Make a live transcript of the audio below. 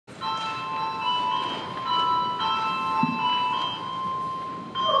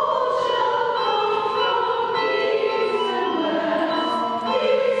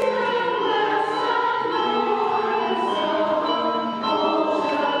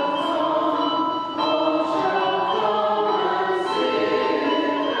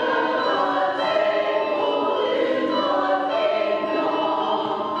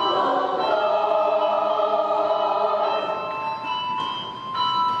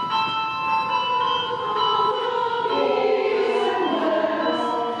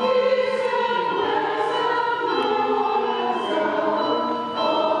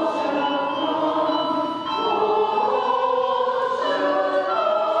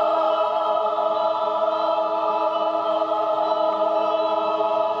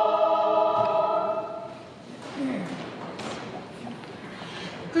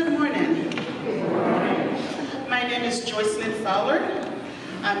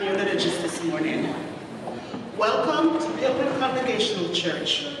I'm your liturgist this morning. Welcome to Pilgrim Congregational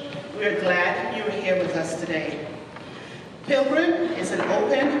Church. We are glad you are here with us today. Pilgrim is an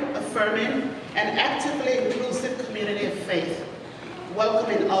open, affirming, and actively inclusive community of faith,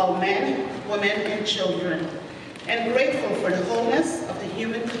 welcoming all men, women, and children, and grateful for the wholeness of the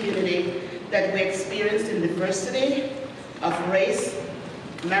human community that we experience in diversity of race,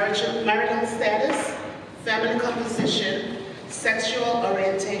 marital status, family composition, sexual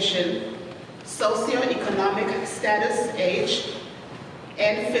orientation, socioeconomic status, age,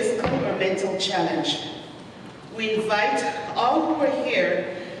 and physical or mental challenge. We invite all who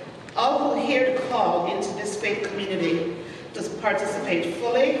hear the call into this faith community to participate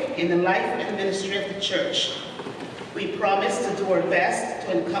fully in the life and ministry of the church. We promise to do our best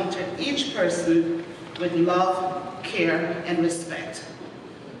to encounter each person with love, care, and respect.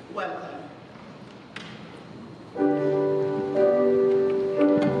 Welcome. Oh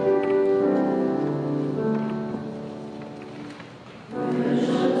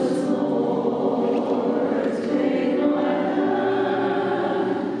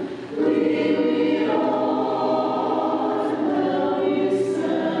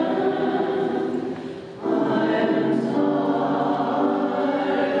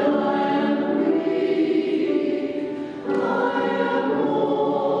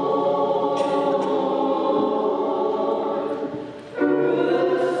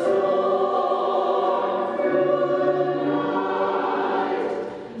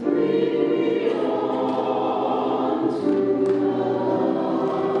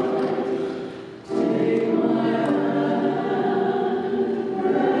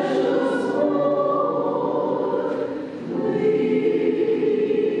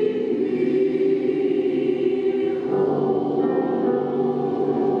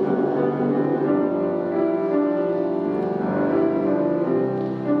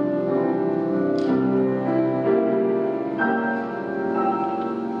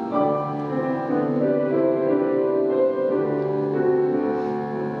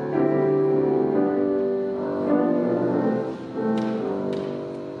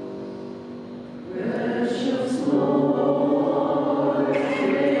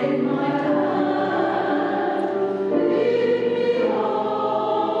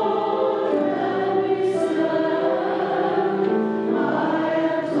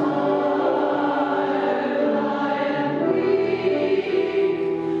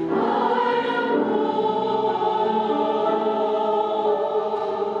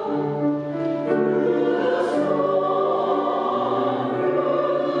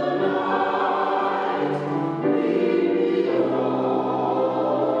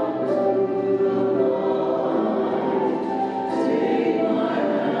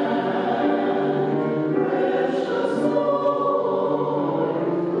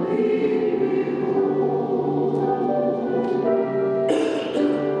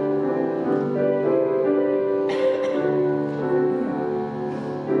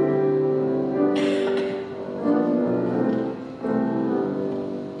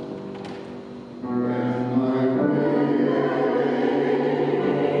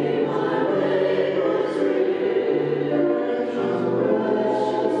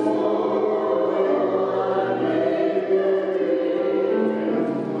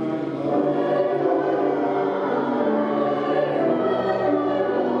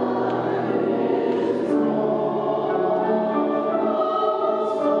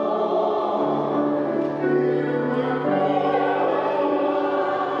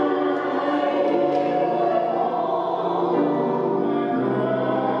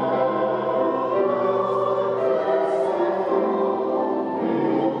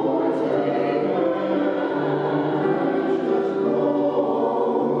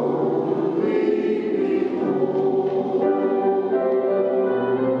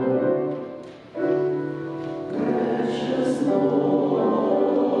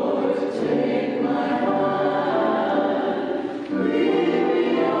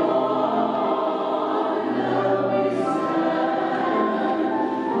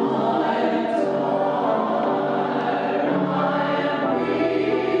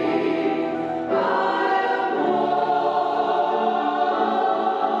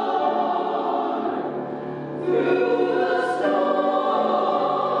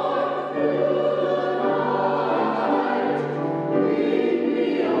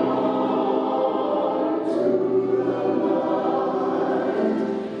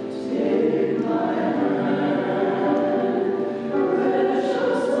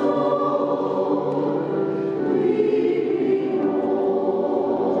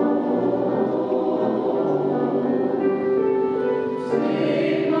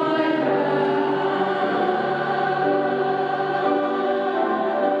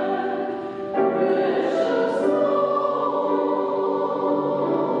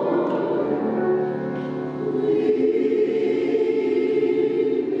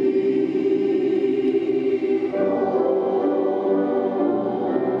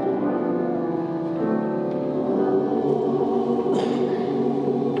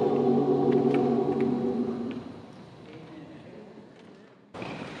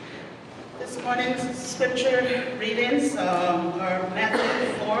This morning's scripture readings are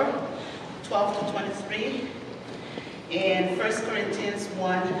Matthew 4, 12 to 23, and 1 Corinthians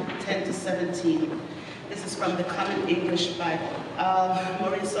 1, 10 to 17. This is from the Common English Bible.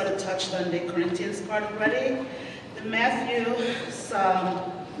 Maureen sort of touched on the Corinthians part already. The Matthew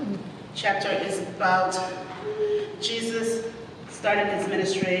chapter is about Jesus starting his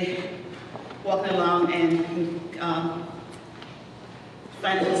ministry, walking along and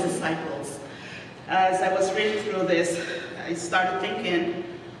finding his disciples. As I was reading through this, I started thinking,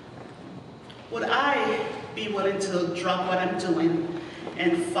 would I be willing to drop what I'm doing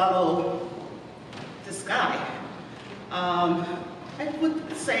and follow this guy? I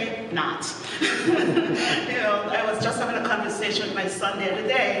would say not. I was just having a conversation with my son the other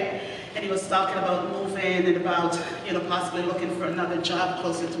day, and he was talking about moving and about, possibly looking for another job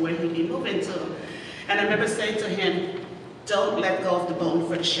closer to where he'd be moving to. And I remember saying to him, don't let go of the bone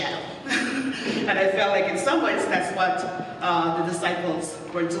for the shadow. And I felt like in some ways that's what the disciples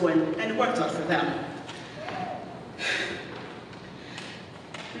were doing, and it worked out for them.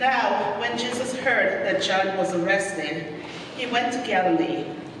 Now, when Jesus heard that John was arrested, he went to Galilee.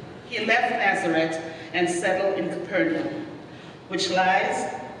 He left Nazareth and settled in Capernaum, which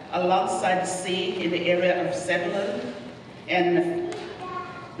lies alongside the sea in the area of Zebulun and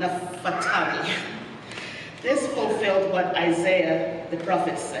Naphtali. This fulfilled what Isaiah the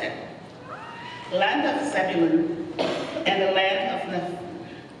prophet said. Land of Zebulun and the land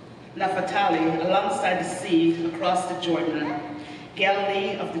of Naphtali alongside the sea across the Jordan,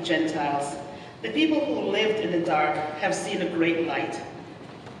 Galilee of the Gentiles. The people who lived in the dark have seen a great light,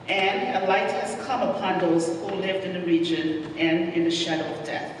 and a light has come upon those who lived in the region and in the shadow of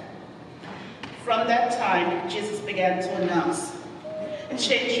death. From that time, Jesus began to announce,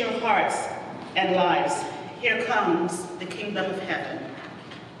 change your hearts and lives. Here comes the kingdom of heaven.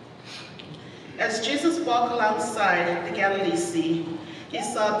 As Jesus walked alongside the Galilee Sea, he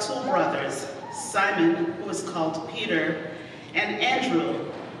saw two brothers, Simon, who was called Peter, and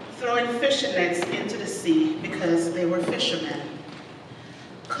Andrew, throwing fishing nets into the sea because they were fishermen.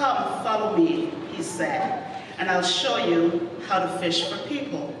 Come, follow me, he said, and I'll show you how to fish for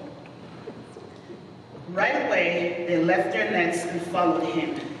people. Right away, they left their nets and followed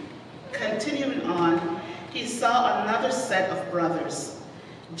him. Continuing on, he saw another set of brothers,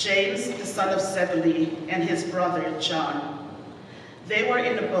 James, the son of Zebedee, and his brother John. They were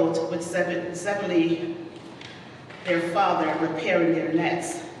in the boat with Zebedee, their father, repairing their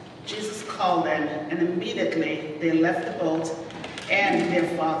nets. Jesus called them, and immediately they left the boat and their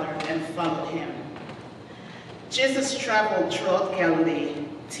father and followed him. Jesus traveled throughout Galilee,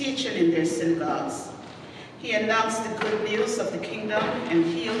 teaching in their synagogues. He announced the good news of the kingdom and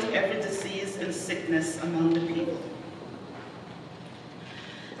healed every disease and sickness among the people.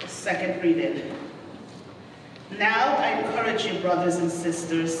 Second reading. Now I encourage you, brothers and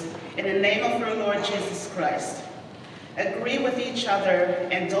sisters, in the name of our Lord Jesus Christ, agree with each other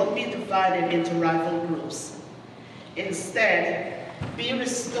and don't be divided into rival groups. Instead, be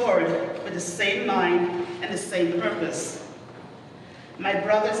restored with the same mind and the same purpose. My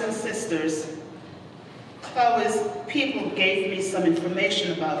brothers and sisters, Chloe's people gave me some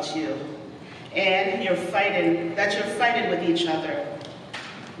information about you, and that you're fighting with each other.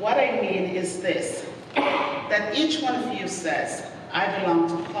 What I mean is this, that each one of you says, I belong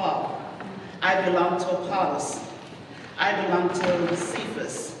to Paul, I belong to Apollos, I belong to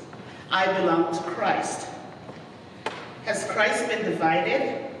Cephas, I belong to Christ. Has Christ been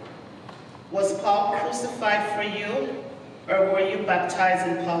divided? Was Paul crucified for you, or were you baptized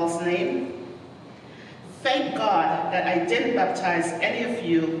in Paul's name? Thank God that I didn't baptize any of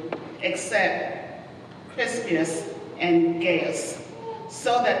you except Crispus and Gaius,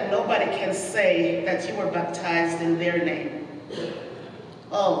 so that nobody can say that you were baptized in their name.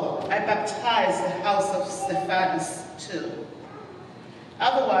 Oh, I baptized the house of Stephanus too.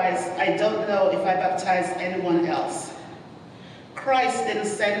 Otherwise, I don't know if I baptized anyone else. Christ didn't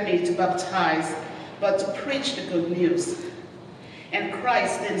send me to baptize, but to preach the good news. And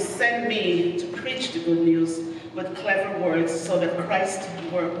Christ didn't send me to preach the good news with clever words so that Christ's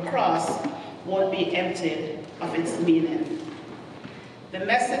cross won't be emptied of its meaning. The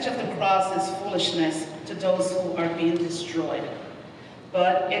message of the cross is foolishness to those who are being destroyed,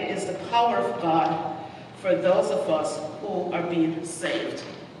 but it is the power of God for those of us who are being saved.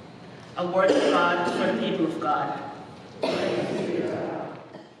 A word of God for the people of God.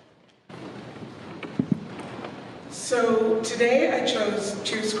 So today I chose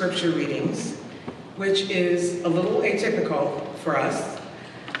two scripture readings, which is a little atypical for us,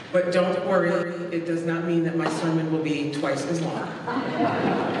 but don't worry, it does not mean that my sermon will be twice as long.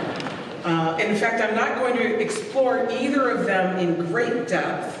 In fact, I'm not going to explore either of them in great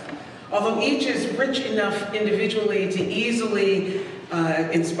depth, although each is rich enough individually to easily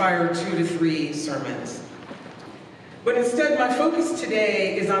inspire 2 to 3 sermons. But instead, my focus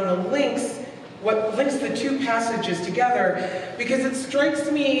today is on the links, what links the 2 passages together, because it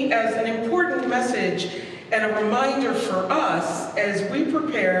strikes me as an important message and a reminder for us as we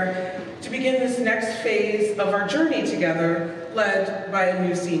prepare to begin this next phase of our journey together, led by a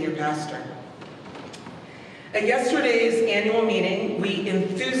new senior pastor. At yesterday's annual meeting, we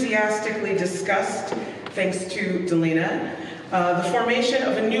enthusiastically discussed, thanks to Delena, the formation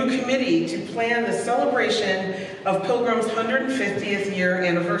of a new committee to plan the celebration of Pilgrim's 150th year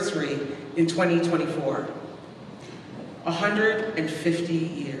anniversary in 2024. 150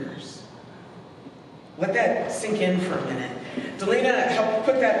 years. Let that sink in for a minute. Delena helped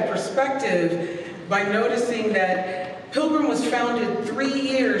put that in perspective by noticing that Pilgrim was founded 3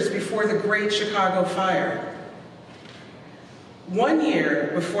 years before the Great Chicago Fire, 1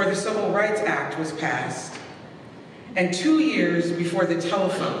 year before the Civil Rights Act was passed, and 2 years before the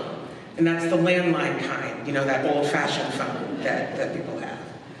telephone, and that's the landline kind, you know, that old-fashioned phone that people have.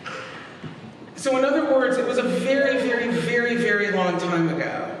 So in other words, it was a very, very, very, very long time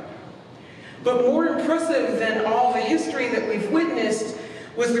ago. But more impressive than all the history that we've witnessed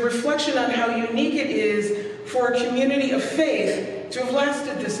was the reflection on how unique it is for a community of faith to have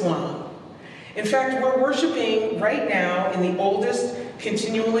lasted this long. In fact, we're worshiping right now in the oldest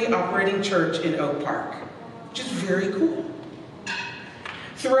continually operating church in Oak Park, which is very cool.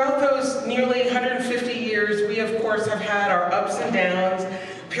 Throughout those nearly 150 years, we of course have had our ups and downs,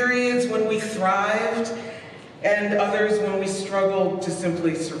 periods when we thrived, and others when we struggled to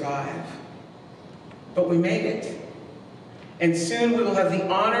simply survive. But we made it. And soon we will have the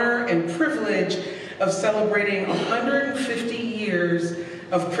honor and privilege of celebrating 150 years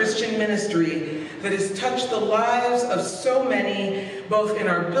of Christian ministry that has touched the lives of so many, both in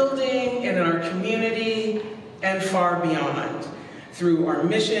our building and in our community and far beyond, through our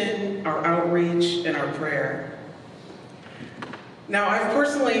mission, our outreach, and our prayer. Now, I've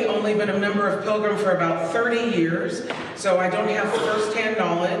personally only been a member of Pilgrim for about 30 years, so I don't have firsthand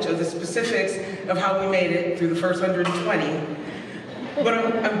knowledge of the specifics of how we made it through the first 120. But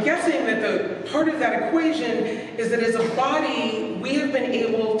I'm guessing that the part of that equation is that as a body, we have been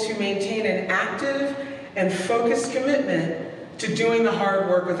able to maintain an active and focused commitment to doing the hard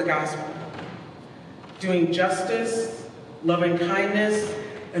work of the gospel, doing justice, loving kindness,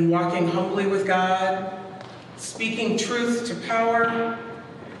 and walking humbly with God, speaking truth to power,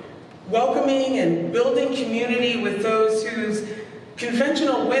 welcoming and building community with those whose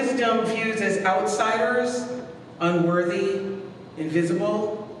conventional wisdom views as outsiders, unworthy,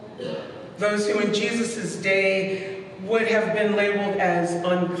 invisible, those who in Jesus' day would have been labeled as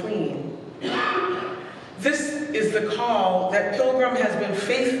unclean. This is the call that Pilgrim has been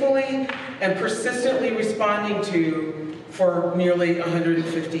faithfully and persistently responding to for nearly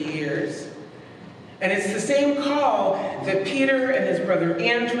 150 years. And it's the same call that Peter and his brother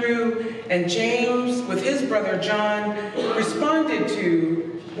Andrew and James with his brother John responded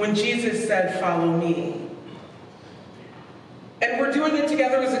to when Jesus said, "Follow me." And we're doing it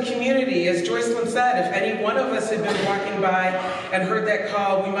together as a community. As Joycelin said, if any one of us had been walking by and heard that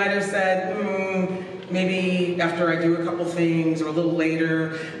call, we might have said, maybe after I do a couple things, or a little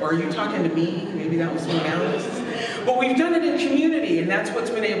later, or are you talking to me? Maybe that was someone else. But we've done it in community, and that's what's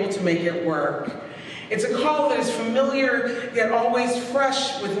been able to make it work. It's a call that is familiar, yet always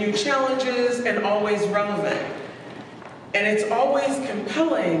fresh with new challenges and always relevant. And it's always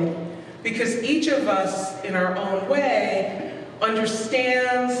compelling because each of us, in our own way,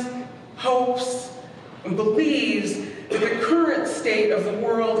 understands, hopes, and believes that the current state of the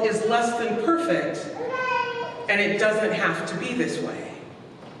world is less than perfect, and it doesn't have to be this way.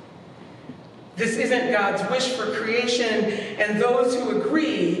 This isn't God's wish for creation, and those who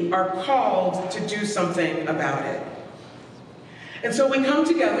agree are called to do something about it. And so we come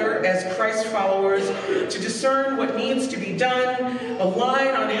together as Christ followers to discern what needs to be done, align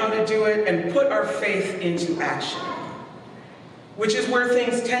on how to do it, and put our faith into action, which is where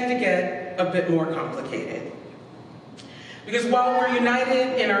things tend to get a bit more complicated. Because while we're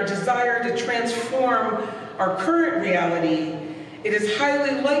united in our desire to transform our current reality, it is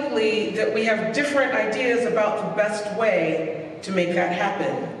highly likely that we have different ideas about the best way to make that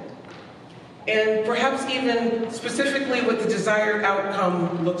happen. And perhaps even specifically what the desired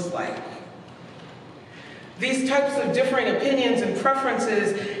outcome looks like. These types of differing opinions and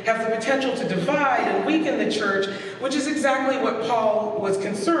preferences have the potential to divide and weaken the church, which is exactly what Paul was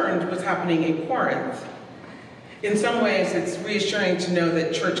concerned was happening in Corinth. In some ways, it's reassuring to know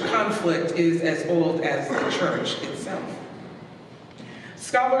that church conflict is as old as the church itself.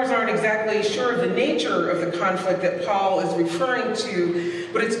 Scholars aren't exactly sure of the nature of the conflict that Paul is referring to,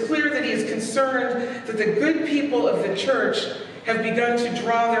 but it's clear that he is concerned that the good people of the church have begun to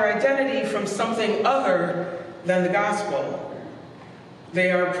draw their identity from something other than the gospel.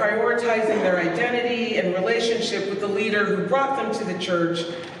 They are prioritizing their identity and relationship with the leader who brought them to the church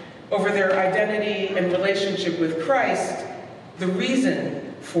over their identity and relationship with Christ, the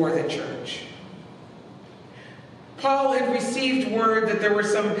reason for the church. Paul had received word that there were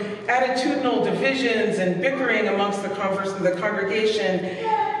some attitudinal divisions and bickering amongst the congregation,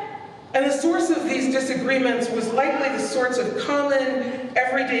 and the source of these disagreements was likely the sorts of common,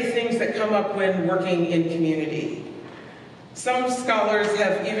 everyday things that come up when working in community. Some scholars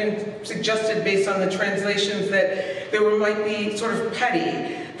have even suggested, based on the translations, that there might be sort of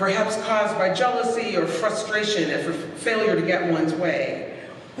petty, perhaps caused by jealousy or frustration at failure to get one's way.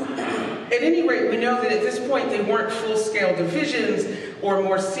 At any rate, we know that at this point they weren't full-scale divisions or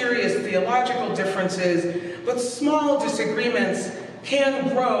more serious theological differences, but small disagreements can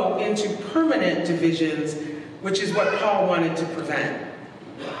grow into permanent divisions, which is what Paul wanted to prevent.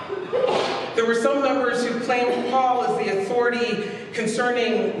 There were some members who claimed Paul as the authority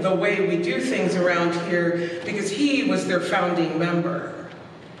concerning the way we do things around here because he was their founding member,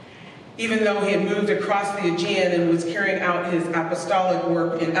 even though he had moved across the Aegean and was carrying out his apostolic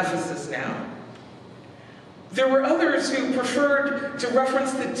work in Ephesus now. There were others who preferred to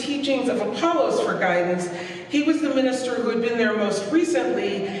reference the teachings of Apollos for guidance. He was the minister who had been there most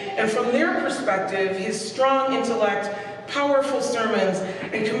recently, and from their perspective, his strong intellect, powerful sermons,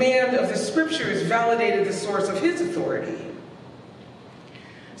 and command of the scriptures validated the source of his authority.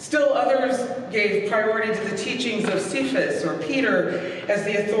 Still others gave priority to the teachings of Cephas, or Peter, as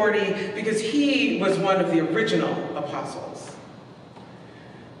the authority because he was one of the original apostles.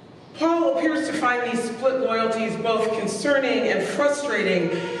 Paul appears to find these split loyalties both concerning and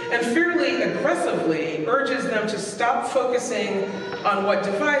frustrating, and fairly aggressively urges them to stop focusing on what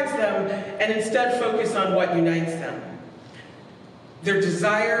divides them and instead focus on what unites them. Their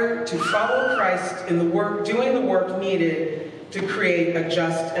desire to follow Christ in the work, doing the work needed to create a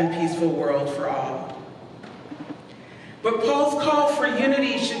just and peaceful world for all. But Paul's call for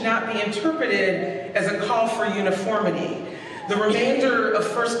unity should not be interpreted as a call for uniformity. The remainder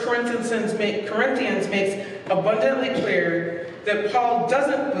of 1 Corinthians makes abundantly clear that Paul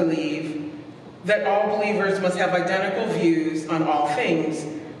doesn't believe that all believers must have identical views on all things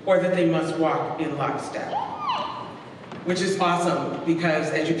or that they must walk in lockstep. Which is awesome because,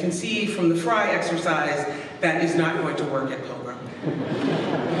 as you can see from the Fry exercise, that is not going to work at Pilgrim.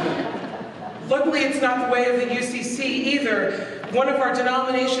 Luckily, it's not the way of the UCC either. One of our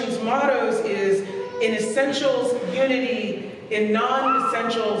denomination's mottos is, in essentials, unity; in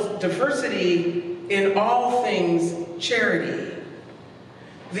non-essentials, diversity; in all things, charity.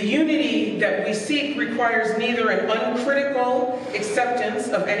 The unity that we seek requires neither an uncritical acceptance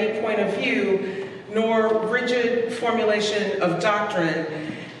of any point of view nor rigid formulation of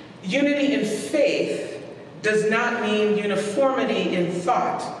doctrine. Unity in faith does not mean uniformity in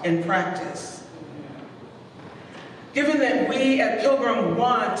thought and practice. Given that we at Pilgrim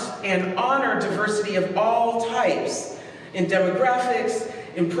want and honor diversity of all types in demographics,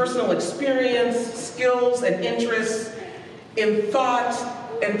 in personal experience, skills and interests, in thought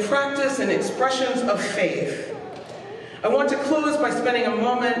and practice and expressions of faith, I want to close by spending a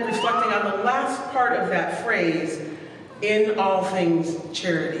moment reflecting on the last part of that phrase, in all things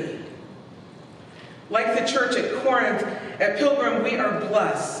charity. Like the church at Corinth, at Pilgrim we are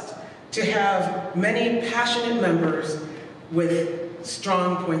blessed to have many passionate members with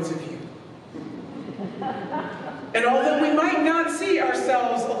strong points of view. And although we might not see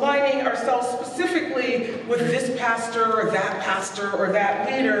ourselves aligning ourselves specifically with this pastor or that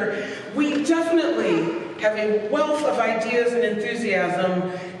leader, we definitely have a wealth of ideas and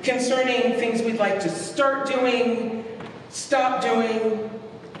enthusiasm concerning things we'd like to start doing, stop doing,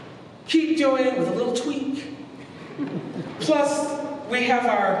 keep doing with a little tweak. Plus, we have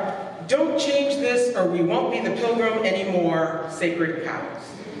our don't change this or we won't be the Pilgrim anymore sacred cows.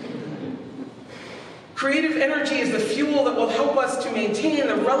 Creative energy is the fuel that will help us to maintain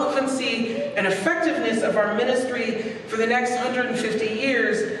the relevancy and effectiveness of our ministry for the next 150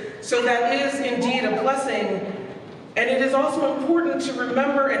 years, so that is indeed a blessing. And it is also important to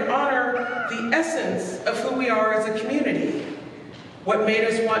remember and honor the essence of who we are as a community. What made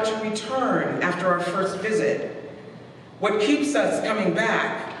us want to return after our first visit. What keeps us coming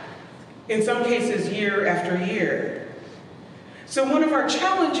back, in some cases year after year. So one of our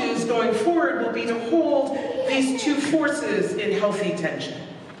challenges going forward will be to hold these two forces in healthy tension.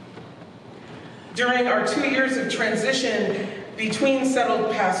 During our 2 years of transition between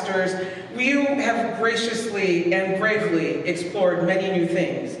settled pastors, you have graciously and bravely explored many new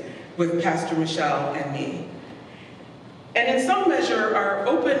things with Pastor Michelle and me. And in some measure, our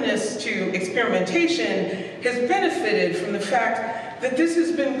openness to experimentation has benefited from the fact that this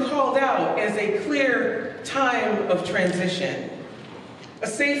has been called out as a clear time of transition, a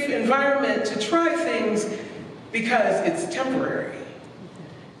safe environment to try things because it's temporary.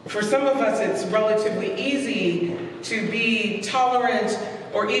 For some of us, it's relatively easy to be tolerant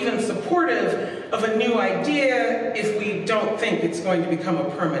or even supportive of a new idea if we don't think it's going to become a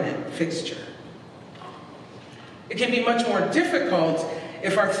permanent fixture. It can be much more difficult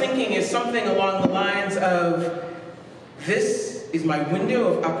if our thinking is something along the lines of, this is my window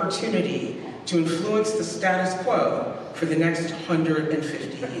of opportunity to influence the status quo for the next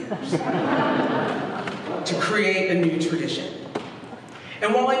 150 years, to create a new tradition.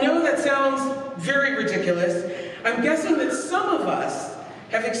 And while I know that sounds very ridiculous, I'm guessing that some of us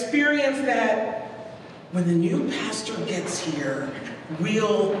have experienced that when the new pastor gets here,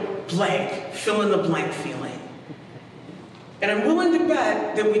 we'll blank, fill in the blank feeling. And I'm willing to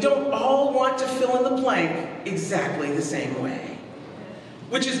bet that we don't all want to fill in the blank exactly the same way,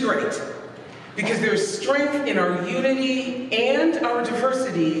 which is great, because there's strength in our unity and our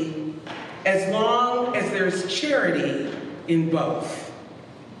diversity as long as there's charity in both.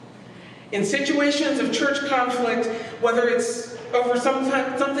 In situations of church conflict, whether it's over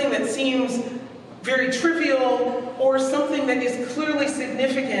something that seems very trivial or something that is clearly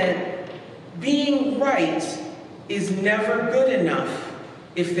significant, being right is never good enough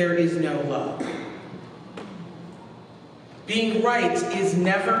if there is no love. Being right is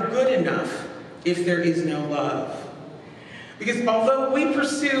never good enough if there is no love. Because although we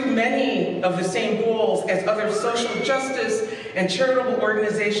pursue many of the same goals as other social justice and charitable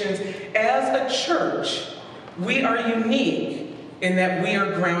organizations, as a church, we are unique in that we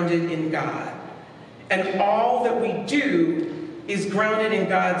are grounded in God. And all that we do is grounded in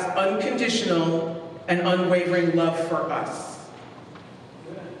God's unconditional and unwavering love for us.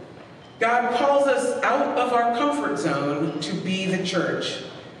 God calls us out of our comfort zone to be the church,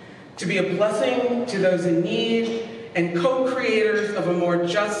 to be a blessing to those in need, and co-creators of a more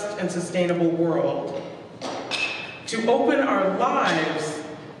just and sustainable world, to open our lives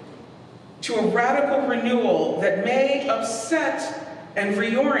to a radical renewal that may upset and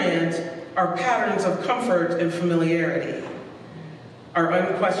reorient our patterns of comfort and familiarity, our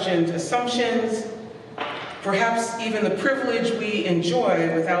unquestioned assumptions, perhaps even the privilege we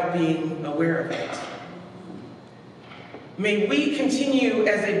enjoy without being aware of it. May we continue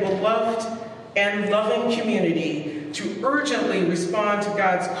as a beloved and loving community to urgently respond to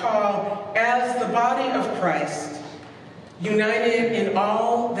God's call as the body of Christ, united in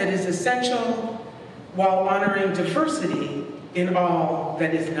all that is essential while honoring diversity in all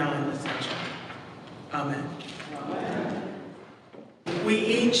that is non-essential. Amen. Amen. We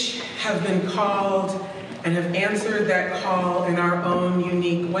each have been called and have answered that call in our own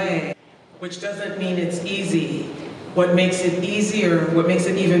unique way, which doesn't mean it's easy. What makes it easier, what makes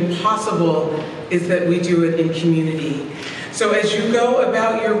it even possible, is that we do it in community. So as you go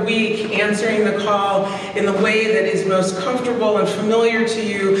about your week answering the call in the way that is most comfortable and familiar to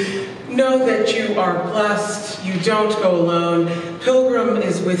you, know that you are blessed, you don't go alone. Pilgrim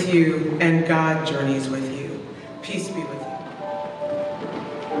is with you, and God journeys with you. Peace be with you.